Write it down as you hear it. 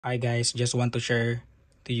Hi guys, just want to share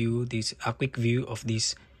to you this a quick view of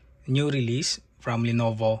this new release from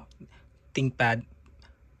Lenovo Thinkpad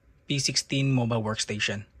P16 mobile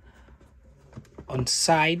workstation. On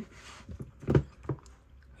side,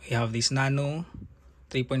 we have this Nano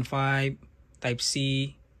 3.5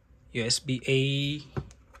 Type-C USB-A.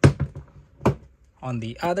 On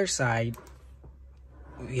the other side,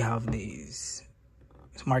 we have this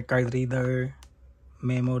smart card reader,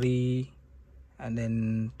 memory, and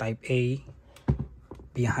then type A.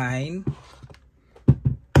 Behind,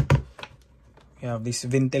 we have this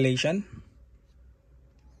ventilation,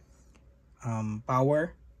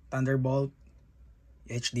 power, Thunderbolt,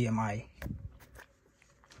 HDMI.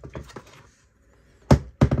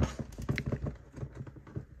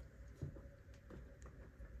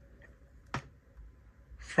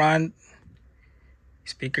 Front,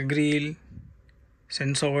 speaker grill,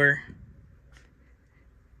 sensor,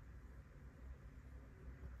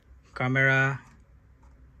 camera,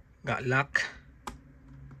 got lock,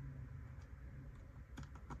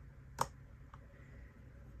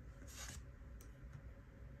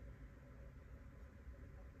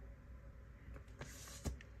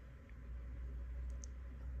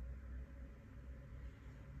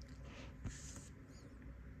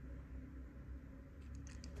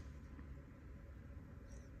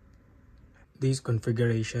 this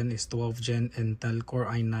configuration is 12 Gen Intel Core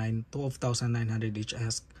i9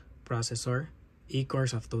 12900HS processor,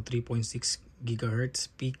 E-cores up to 3.6 GHz,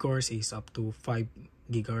 P-cores is up to 5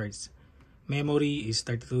 GHz. Memory is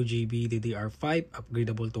 32 GB DDR5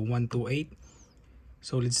 upgradable to 128.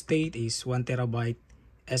 Solid state is 1 TB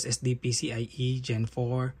SSD PCIe Gen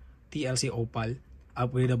 4 TLC Opal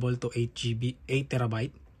upgradable to 8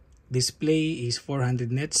 TB. Display is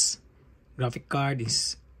 400 nits. Graphic card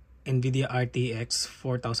is NVIDIA RTX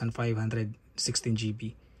 4500 16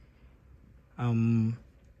 GB.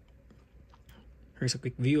 Here's a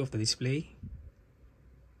quick view of the display.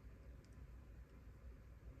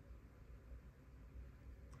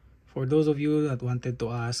 For those of you that wanted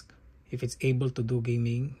to ask if it's able to do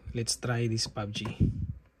gaming, let's try this PUBG.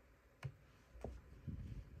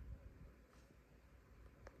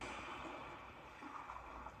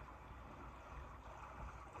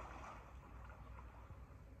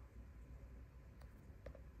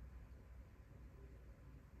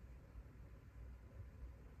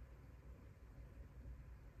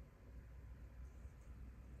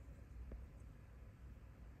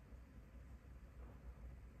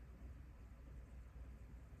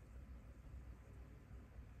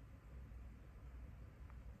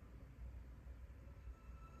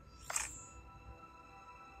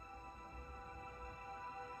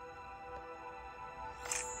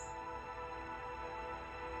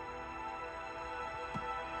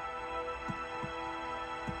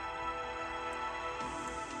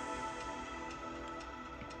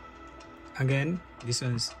 Again, this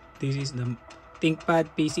is the ThinkPad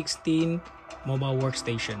P16 mobile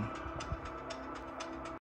workstation.